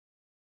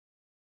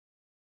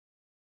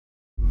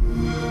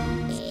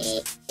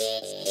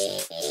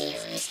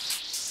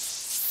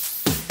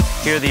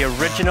Here are the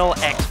original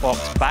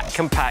Xbox back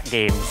compat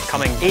games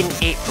coming in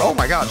April. Oh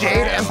my God,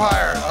 Jade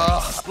Empire.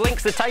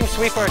 Link's the Time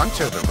Sweeper.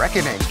 Hunter the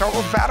Reckoning. Star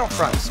Wars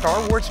Battlefront.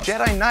 Star Wars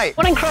Jedi Knight.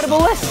 What an incredible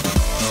list.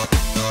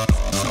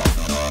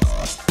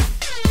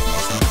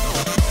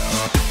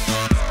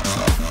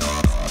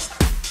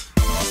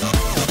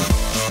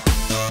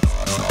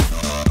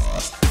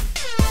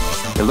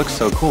 It looks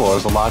so cool.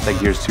 There's a lot that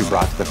Gears 2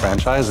 brought to the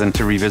franchise, and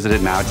to revisit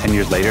it now 10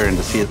 years later and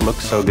to see it look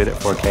so good at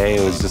 4K,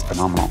 it was just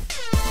phenomenal.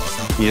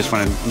 You just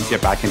want to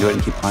get back into it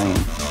and keep playing.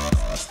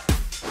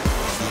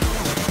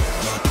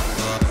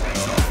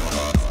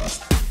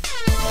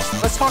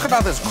 Let's talk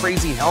about this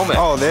crazy helmet.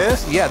 Oh,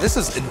 this? Yeah, this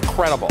is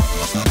incredible.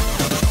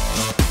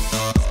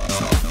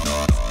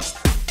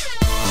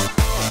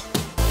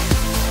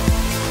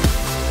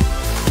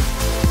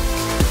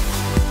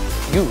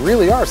 You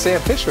really are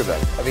Sam Fisher,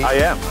 then. I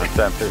am. I'm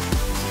Sam Fisher.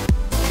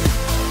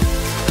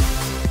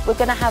 We're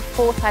going to have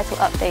 4 title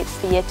updates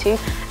for year 2,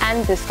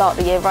 and to start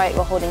the year right,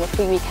 we're holding a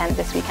free weekend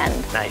this weekend.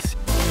 Nice.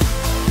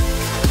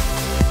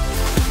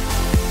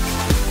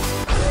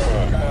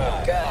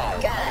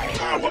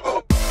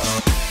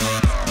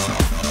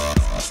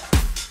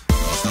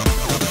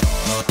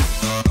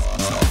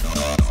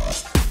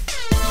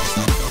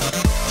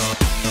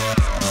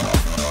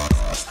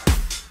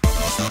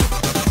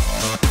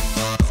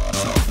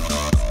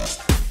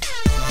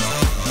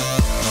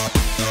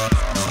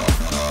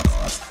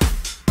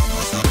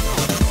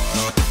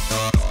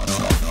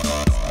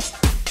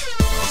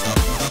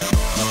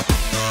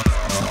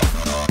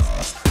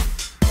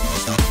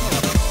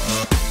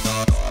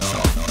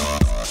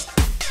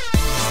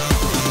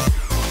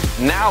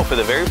 Now, for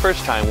the very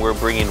first time, we're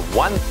bringing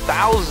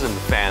 1,000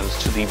 fans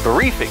to the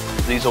briefing.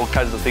 These are all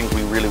kinds of things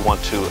we really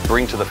want to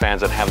bring to the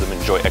fans and have them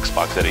enjoy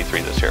Xbox at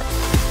E3 this year.